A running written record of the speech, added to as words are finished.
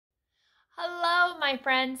Hello, my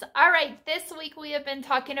friends. All right, this week we have been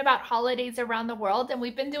talking about holidays around the world, and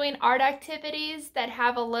we've been doing art activities that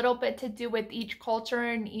have a little bit to do with each culture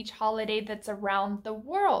and each holiday that's around the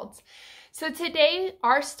world. So today,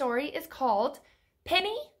 our story is called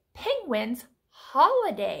Penny Penguin's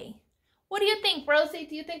Holiday. What do you think, Rosie?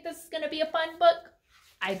 Do you think this is going to be a fun book?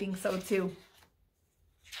 I think so too.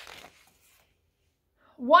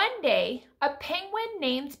 One day, a penguin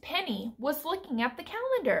named Penny was looking at the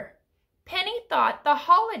calendar. Penny thought the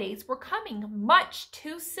holidays were coming much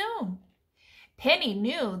too soon. Penny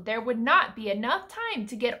knew there would not be enough time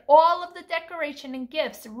to get all of the decoration and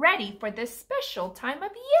gifts ready for this special time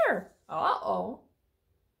of year. Uh-oh.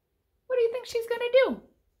 What do you think she's going to do?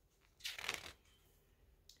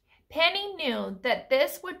 Penny knew that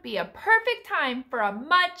this would be a perfect time for a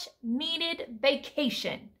much-needed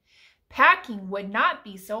vacation. Packing would not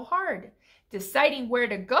be so hard. Deciding where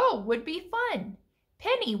to go would be fun.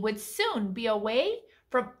 Penny would soon be away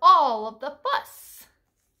from all of the fuss.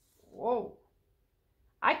 Whoa.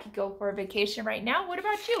 I could go for a vacation right now. What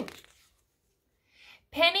about you?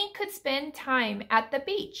 Penny could spend time at the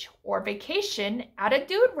beach or vacation at a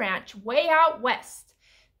dude ranch way out west.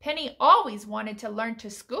 Penny always wanted to learn to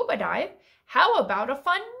scuba dive. How about a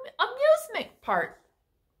fun amusement park?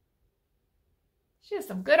 She has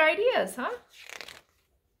some good ideas, huh?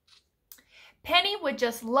 Penny would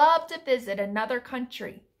just love to visit another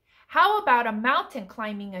country. How about a mountain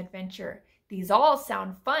climbing adventure? These all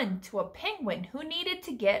sound fun to a penguin who needed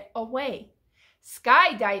to get away.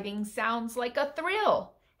 Skydiving sounds like a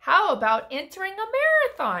thrill. How about entering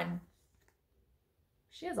a marathon?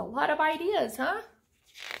 She has a lot of ideas, huh?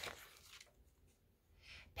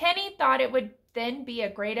 Penny thought it would then be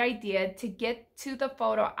a great idea to get to the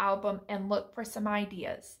photo album and look for some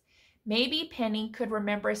ideas. Maybe Penny could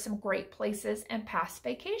remember some great places and past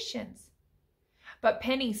vacations. But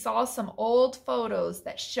Penny saw some old photos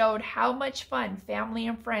that showed how much fun family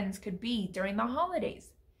and friends could be during the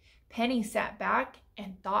holidays. Penny sat back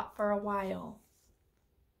and thought for a while.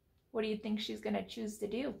 What do you think she's going to choose to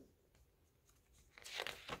do?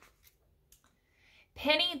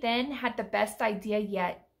 Penny then had the best idea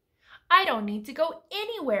yet. I don't need to go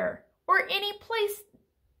anywhere or any place.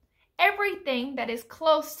 Everything that is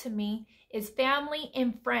close to me is family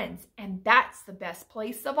and friends, and that's the best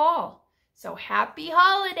place of all. So happy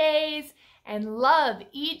holidays, and love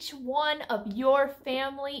each one of your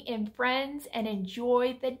family and friends, and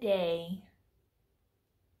enjoy the day.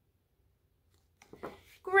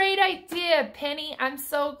 Great idea, Penny. I'm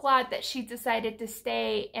so glad that she decided to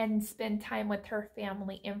stay and spend time with her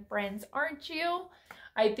family and friends, aren't you?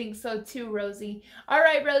 I think so too, Rosie. All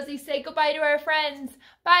right, Rosie, say goodbye to our friends.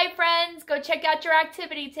 Bye, friends. Go check out your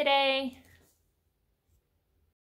activity today.